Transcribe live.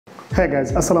Hey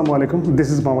guys, Assalamu alaikum. This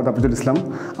is Muhammad Hafizul Islam.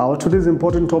 Our today's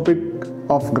important topic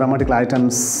of grammatical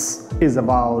items is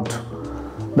about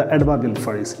the adverbial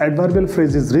phrase. Adverbial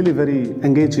phrase is really very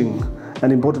engaging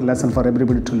and important lesson for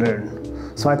everybody to learn.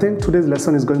 So I think today's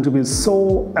lesson is going to be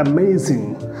so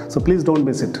amazing. So please don't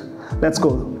miss it. Let's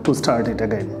go to start it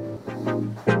again.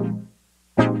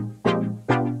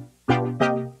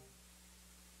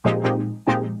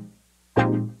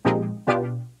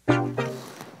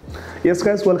 Yes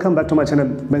guys, welcome back to my channel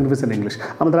Magnificent English.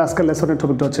 আমাদের আজকের লেসনের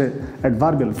টপিকটা হচ্ছে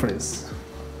adverbial phrase.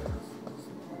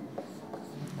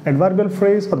 Adverbial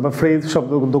phrase অথবা phrase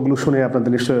শব্দগুলো শুনে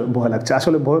আপনাদের নিশ্চয়ই ভয় লাগছে।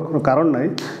 আসলে ভয়ের কোনো কারণ নাই,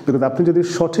 বিকজ আপনি যদি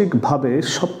সঠিকভাবে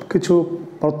সবকিছু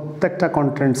প্রত্যেকটা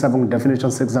কন্টেন্টস এবং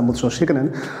ডেফিনেশনস এক্সাম্পল সহ শিখে নেন,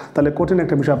 তাহলে কঠিন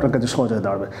একটা বিষয় আপনার কাছে সহজ হয়ে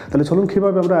দাঁড়াবে। তাহলে চলুন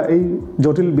কীভাবে আমরা এই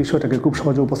জটিল বিষয়টাকে খুব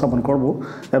সহজে উপস্থাপন করব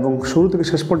এবং শুরু থেকে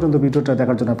শেষ পর্যন্ত ভিডিওটা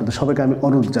দেখার জন্য আপনাদের সবাইকে আমি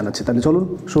অনুরোধ জানাচ্ছি। তাহলে চলুন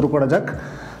শুরু করা যাক।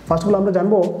 ফার্স্ট অফ অল আমরা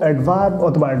জানবো অ্যাডভার্ব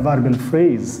অথবা অ্যাডভার্বিয়াল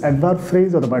ফ্রেজ। অ্যাডভার্ব ফ্রেজ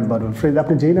অথবা অ্যাডভার্বিয়াল ফ্রেজ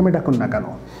আপনি যেই নামে ডাকুন না কেন,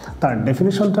 তার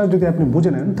ডেফিনেশনটা যদি আপনি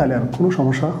বুঝে নেন তাহলে আর কোনো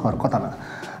সমস্যা হওয়ার কথা না।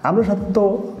 আমরা সাধারণত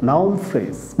নাউন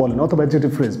ফ্রেজ বলেন অথবা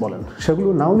অ্যাডজেক্টিভ ফ্রেজ বলেন, সেগুলো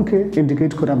নাউনকে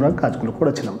ইন্ডিকেট করে আমরা কাজগুলো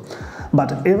করেছিলাম। বাট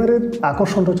এবারের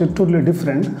আকর্ষণটা হচ্ছে টোটালি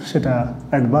ডিফারেন্ট। সেটা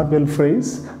অ্যাডভার্বিয়াল ফ্রেজ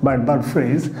বা অ্যাডভার্ব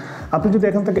ফ্রেজ। আপনি যদি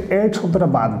এখান থেকে অ্যাড শব্দটা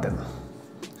বাদ দেন,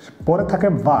 পরে থাকে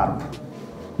ভার্ব,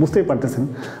 বুঝতেই পারতেছেন,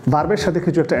 ভার্বের সাথে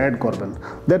কিছু একটা অ্যাড করবেন।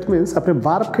 দ্যাট মিনস আপনি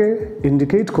ভার্বকে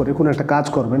ইন্ডিকেট করে কোনো একটা কাজ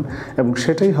করবেন এবং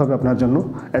সেটাই হবে আপনার জন্য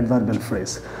অ্যাডভার্বিয়াল ফ্রেজ।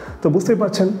 তো বুঝতেই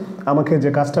পারছেন আমাকে যে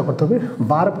কাজটা করতে হবে,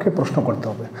 ভার্বকে প্রশ্ন করতে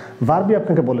হবে। ভার্বই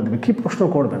আপনাকে বলে দেবে কী প্রশ্ন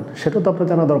করবেন, সেটা তো আপনার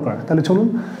জানা দরকার। তাহলে চলুন,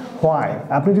 হোয়াই।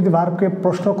 আপনি যদি ভার্বকে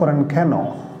প্রশ্ন করেন কেন,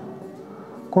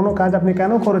 কোনো কাজ আপনি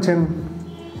কেন করেছেন,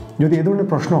 যদি এ ধরনের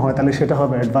প্রশ্ন হয় তাহলে সেটা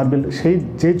হবে অ্যাডভার্বিয়াল। সেই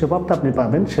যে জবাবটা আপনি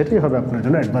পাবেন সেটাই হবে আপনার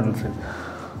জন্য অ্যাডভার্বিয়াল ফ্রেজ।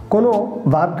 কোনো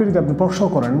ভার্বকে যদি আপনি প্রশ্ন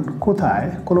করেন কোথায়,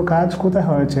 কোনো কাজ কোথায়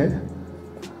হয়েছে,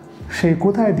 সেই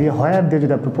কোথায় দিয়ে হোয়ার দিয়ে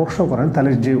যদি আপনি প্রশ্ন করেন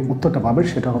তাহলে যে উত্তরটা পাবেন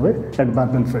সেটা হবে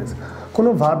অ্যাডভার্বিয়াল ফ্রেজ। কোনো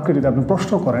ভার্বকে যদি আপনি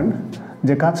প্রশ্ন করেন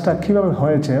যে কাজটা কীভাবে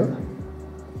হয়েছে,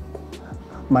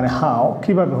 মানে হাও,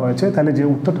 কীভাবে হয়েছে, তাহলে যে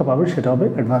উত্তরটা পাবেন সেটা হবে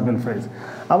অ্যাডভার্বিয়াল ফ্রেজ।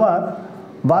 আবার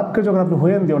ভার্বকে যখন আপনি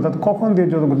হোয়েন দিয়ে অর্থাৎ কখন দিয়ে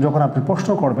যখন আপনি প্রশ্ন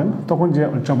করবেন তখন যে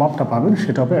জবাবটা পাবেন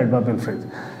সেটা হবে অ্যাডভার্বিয়াল ফ্রেজ।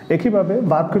 একইভাবে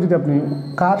ভার্বকে যদি আপনি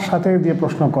কার সাথে দিয়ে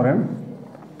প্রশ্ন করেন,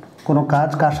 কোনো কাজ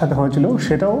কার সাথে হয়েছিল,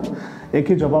 সেটাও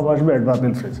একই জবাব আসবে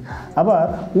অ্যাডভার্বিয়াল ফ্রেজ। আবার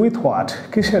উইথ হোয়াট,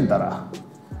 কিসের দ্বারা,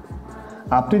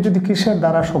 আপনি যদি কিসের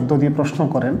দ্বারা শব্দ দিয়ে প্রশ্ন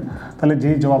করেন তাহলে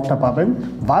যেই জবাবটা পাবেন,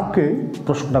 ভার্বকে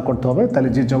প্রশ্নটা করতে হবে, তাহলে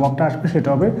যে জবাবটা আসবে সেটা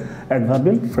হবে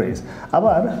অ্যাডভার্বিয়াল ফ্রেজ।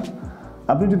 আবার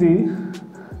আপনি যদি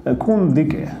কোন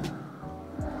দিকে,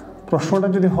 প্রশ্নটা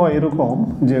যদি হয় এরকম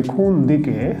যে কোন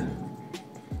দিকে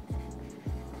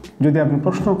যদি আপনি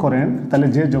প্রশ্ন করেন তাহলে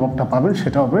যে জবাবটা পাবেন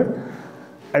সেটা হবে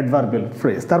অ্যাডভার্বিয়াল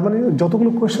ফ্রেজ। তার মানে যতগুলো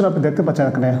কোয়েশ্চেন আপনি দেখতে পাচ্ছেন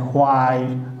এখানে, হোয়াই,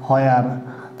 হোয়ার,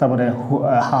 তারপরে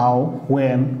হাউ,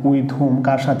 ওয়েন, উইথ হুম,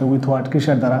 কার সাথে, উইথ হোয়াট,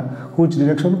 কিসের দ্বারা, হুইচ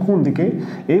ডিরেকশন, কোন দিকে,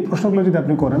 এই প্রশ্নগুলো যদি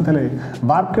আপনি করেন তাহলে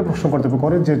ভার্বকে প্রশ্ন করতে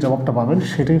করে যে জবাবটা পাবেন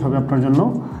সেটাই হবে আপনার জন্য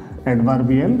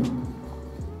অ্যাডভার্বিয়াল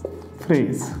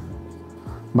ফ্রেজ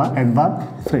বা অ্যাডভার্ব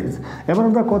ফ্রেজ। এবার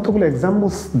আমরা কতগুলো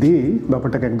এক্সাম্পলস দিয়ে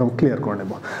ব্যাপারটাকে একদম ক্লিয়ার করে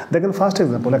নেব। দেখেন ফার্স্ট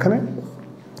এক্সাম্পল এখানে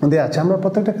দেওয়া আছে, আমরা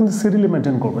প্রত্যেকটা কিন্তু সিরিয়ালি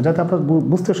মেনটেন করবো যাতে আপনার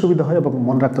বুঝতে সুবিধা হয় এবং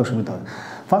মনে রাখতেও সুবিধা হয়।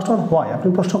 ফার্স্ট ওয়ান হোয়াই, আপনি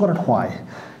প্রশ্ন করেন why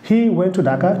he went to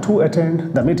Dhaka to attend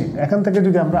the meeting. এখান থেকে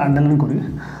যদি আমরা আন্ডারলাইন করি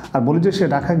আর বলি যে সে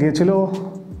ঢাকা গিয়েছিল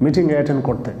মিটিংয়ে অ্যাটেন্ড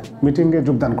করতে, মিটিংয়ে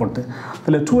যোগদান করতে,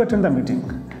 তাহলে টু অ্যাটেন্ড দ্য মিটিং,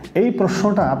 এই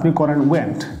প্রশ্নটা আপনি করেন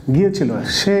ওয়েন্ট, গিয়েছিল,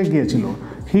 সে গিয়েছিল,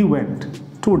 হি ওয়েন্ট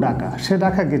টু ঢাকা, সে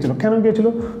ঢাকা গিয়েছিল, কেন গিয়েছিল,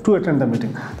 টু অ্যাটেন্ড দ্য মিটিং।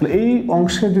 তাহলে এই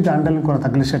অংশে যদি আন্ডারলাইন করা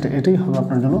থাকলে সেটা এটাই হবে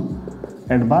আপনার জন্য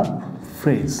অ্যাডভার্ব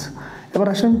ফ্রেজ। এবার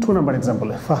আসেন 2 নম্বর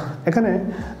এক্সাম্পলে। এখানে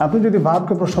আপনি যদি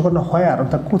ভার্বকে প্রশ্ন করেন হোয়ার,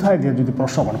 অর্থাৎ কোথায় দিয়ে যদি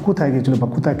প্রশ্ন করেন, কোথায় গিয়েছিল বা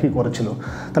কোথায় কী করেছিল,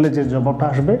 তাহলে যে জবাবটা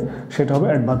আসবে সেটা হবে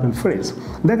অ্যাডভার্বিয়াল ফ্রেজ।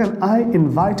 দেখেন I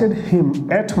invited him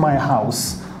at my house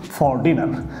for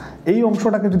dinner, এই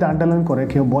অংশটাকে যদি আন্ডারলাইন করে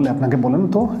কেউ বলে আপনাকে, বলেন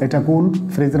তো এটা কোন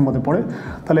ফ্রেজের মধ্যে পড়ে,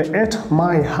 তাহলে অ্যাট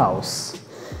মাই হাউস,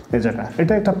 এই জায়গা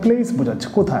এটা একটা প্লেস বোঝাচ্ছে,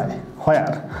 কোথায়,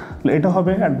 হোয়ার, তাহলে এটা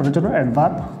হবে আপনার জন্য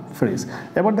অ্যাডভার্ব ফ্রেজ।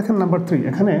 এবার দেখেন নাম্বার 3,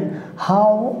 এখানে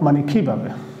হাউ মানে কীভাবে,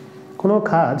 কোনো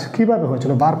কাজ কীভাবে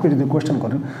হয়েছিল, ভার্বকে যদি কোয়েশ্চেন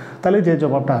করেন তাহলে যে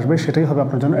জবাবটা আসবে সেটাই হবে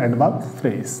আপনার জন্য অ্যাডভার্ব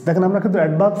ফ্রেজ। দেখেন আমরা কিন্তু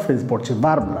অ্যাডভার্ব ফ্রেজ পড়ছি,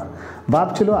 ভার্ব না, ভার্ব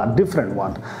ছিল আর ডিফারেন্ট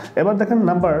ওয়ান। এবার দেখেন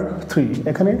নাম্বার 3,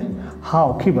 এখানে হাউ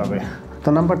কীভাবে, তো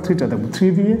নাম্বার 3টা দেখবো,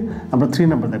 3 দিয়ে আমরা 3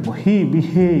 নাম্বার দেখবো, হি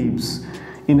behaves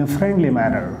in a friendly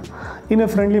manner. In a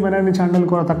friendly manner নিচে হ্যান্ডেল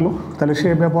করা থাকলো, তাহলে সে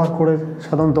ব্যবহার করে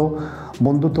সাধারণত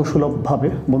বন্ধুত্বসুলভভাবে,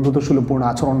 বন্ধুত্বসুলভপূর্ণ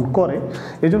আচরণ করে,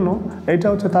 এই জন্য এটা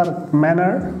হচ্ছে তার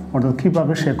ম্যানার, অর্থাৎ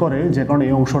কীভাবে সে করে, যে কারণে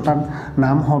এই অংশটার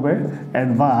নাম হবে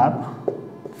অ্যাডভার্ব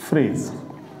ফ্রেজ।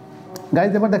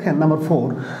 গাইজ এবার দেখেন নাম্বার 4,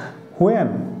 হোয়েন,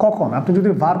 কখন। আপনি যদি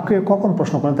ভার্বকে কখন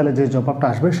প্রশ্ন করেন তাহলে যে জবাবটা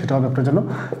আসবে সেটা হবে আপনার জন্য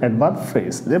অ্যাডভার্ব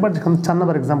ফ্রেজ। এবার দেখুন 4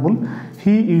 নম্বর example,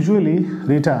 he usually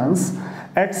Returns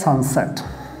at sunset.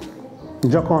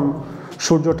 যখন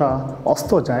সূর্যটা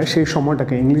অস্ত যায় সেই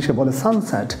সময়টাকে ইংলিশে বলে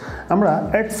সানসেট। আমরা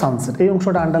অ্যাট সানসেট এই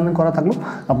অংশটা আন্ডারলাইন করা থাকলো,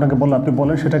 আপনাকে বললো, আপনি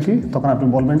বলেন সেটা কি, তখন আপনি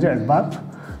বলবেন যে অ্যাডভার্ব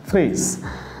ফ্রেজ।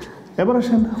 এবার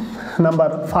আসেন নাম্বার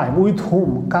 5, উইথ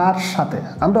হুম, কার সাথে।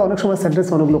 আমরা অনেক সময়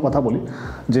সেন্টেন্সে অনেকগুলো কথা বলি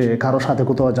যে কারোর সাথে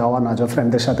কোথাও যাওয়া না যাওয়া,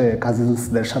 ফ্রেন্ডদের সাথে,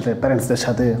 কাজিনসদের সাথে, প্যারেন্টসদের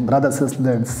সাথে,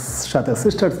 ব্রাদার্সদের সাথে,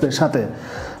 সিস্টার্সদের সাথে।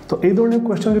 তো এই ধরনের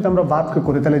কোয়েশ্চেন যদি আমরা ভার্বকে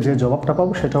করি তাহলে যে জবাবটা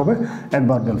পাবো সেটা হবে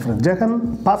অ্যাডভার্বিয়াল ফ্রেজ। যেখানে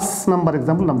 5 number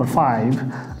example, number 5,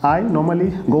 I normally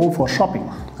go for shopping.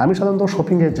 আমি সাধারণত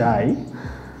শপিংয়ে যাই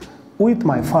উইথ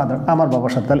মাই ফাদার, আমার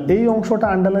বাবার সাথে। তাহলে এই অংশটা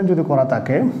আন্ডারলাইন যদি করা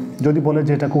থাকে, যদি বলে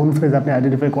যে এটা কোন ফ্রেজ আপনি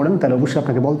আইডেন্টিফাই করেন, তাহলে অবশ্যই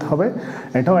আপনাকে বলতে হবে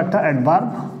এটাও একটা অ্যাডভার্ব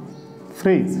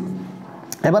ফ্রেজ।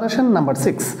 এবার আসেন নাম্বার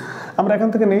 6, আমরা এখান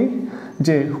থেকে নেই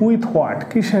যে উইথ হোয়াট,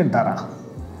 কিসের দ্বারা।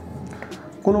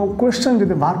 কোনো কোয়েশ্চেন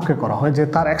যদি ভার্বকে করা হয় যে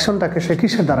তার অ্যাকশনটাকে সে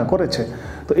কিসের দ্বারা করেছে,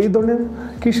 তো এই ধরনের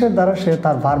কিসের দ্বারা সে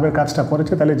তার ভার্বের কাজটা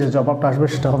করেছে, তাহলে যে জবাবটা আসবে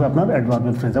সেটা হবে আপনার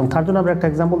অ্যাডভার্বিয়াল ফ্রেজ। এবং তার জন্য আমরা একটা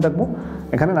এক্সাম্পল দেখবো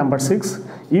এখানে number 6,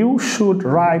 you should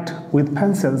write with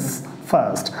pencils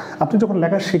first. আপনি যখন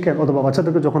লেখা শিখেন অথবা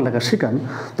বাচ্চাদেরকে যখন লেখা শিখান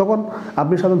তখন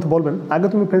আপনি সাধারণত বলবেন আগে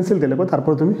তুমি পেন্সিল দিয়ে লেখো,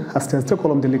 তারপরে তুমি আস্তে আস্তে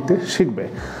কলম দিয়ে লিখতে শিখবে।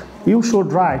 You should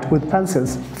write with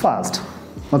pencils first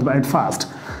অথবা এট ফার্স্ট।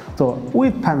 তো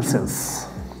উইথ পেন্সিলস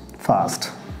ফার্স্ট,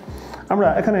 আমরা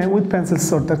এখানে উইথ পেন্সিলস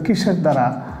অর্থাৎ কিসের দ্বারা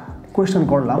কোয়েশ্চেন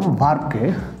করলাম, ভার্বকে।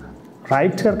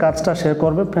 রাইটের কাজটা সে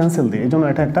করবে পেন্সিল দিয়ে, এই জন্য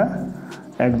এটা একটা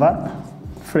অ্যাডভার্ব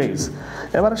ফ্রেজ।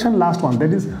 এবার আসেন last one,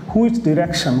 that is which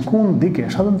direction, কোন দিকে।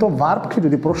 সাধারণত ভার্বকে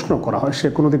যদি প্রশ্ন করা হয় সে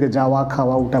কোনো দিকে যাওয়া,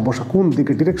 খাওয়া, উঠা, বসা, কোন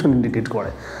দিকে ডিরেকশন ইন্ডিকেট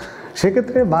করে,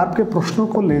 সেক্ষেত্রে ভার্বকে প্রশ্ন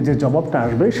করলে যে জবাবটা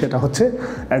আসবে সেটা হচ্ছে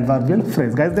অ্যাডভার্বিয়াল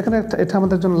ফ্রেজ। গাইজ দেখেন এটা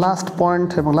আমাদের জন্য লাস্ট পয়েন্ট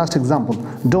এবং last example,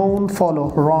 don't follow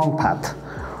wrong path,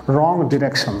 wrong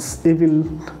directions, evil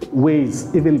wedge,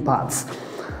 evil paths.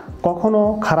 কখনো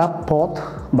খারাপ পথ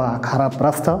বা খারাপ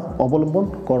রাস্তা অবলম্বন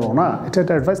করো না। এটা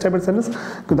একটা অ্যাডভাইস টাইপের সেন্টেন্স,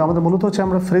 কিন্তু আমাদের মূলত হচ্ছে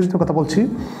আমরা ফ্রেজ নিয়ে কথা বলছি।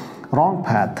 রং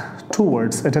প্যাথ,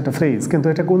 টুয়ার্ডস, এটা একটা ফ্রেজ, কিন্তু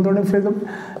এটা কোন ধরনের ফ্রেজ হবে,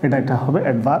 এটা একটা হবে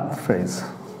অ্যাডভার্ব ফ্রেজ।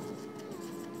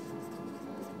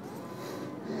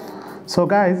 সো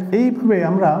গাইজ এইভাবে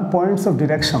আমরা পয়েন্টস অফ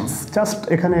ডিরেকশনস, জাস্ট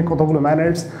এখানে কতগুলো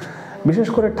ম্যানার্স, বিশেষ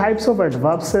করে টাইপস অফ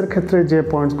অ্যাডভার্বসের ক্ষেত্রে যে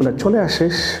পয়েন্টসগুলো চলে আসে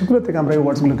সেগুলো থেকে আমরা এই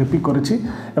ওয়ার্ডসগুলোকে পিক করেছি,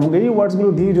 এবং এই ওয়ার্ডসগুলো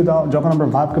দিয়ে যদি যখন আমরা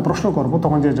ভার্বকে প্রশ্ন করবো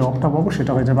তখন যে জবাবটা পাবো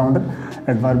সেটা হয়ে যাবে আমাদের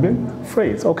adverbial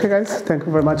phrase. Okay guys, thank you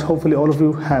very much. Hopefully all of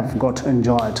you have got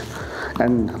enjoyed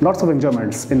and lots of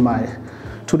এনজয়মেন্টস in my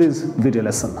today's video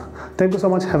lesson. Thank you so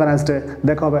much, have a nice day.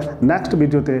 দেখা হবে next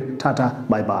ভিডিওতে। Tata,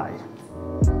 bye bye.